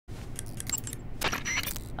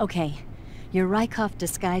Okay, your Raikov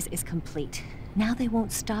disguise is complete. Now they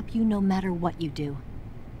won't stop you no matter what you do.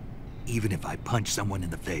 Even if I punch someone in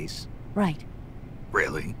the face? Right.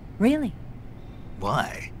 Really? Really.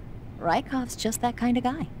 Why? Raikov's just that kind of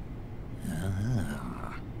guy.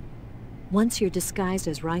 Ah. Once you're disguised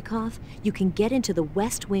as Raikov, you can get into the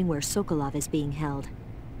West Wing where Sokolov is being held.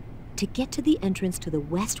 To get to the entrance to the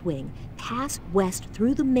West Wing, pass west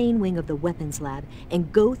through the main wing of the weapons lab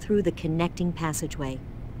and go through the connecting passageway.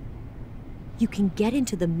 You can get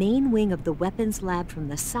into the main wing of the weapons lab from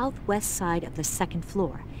the southwest side of the second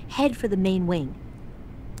floor. Head for the main wing.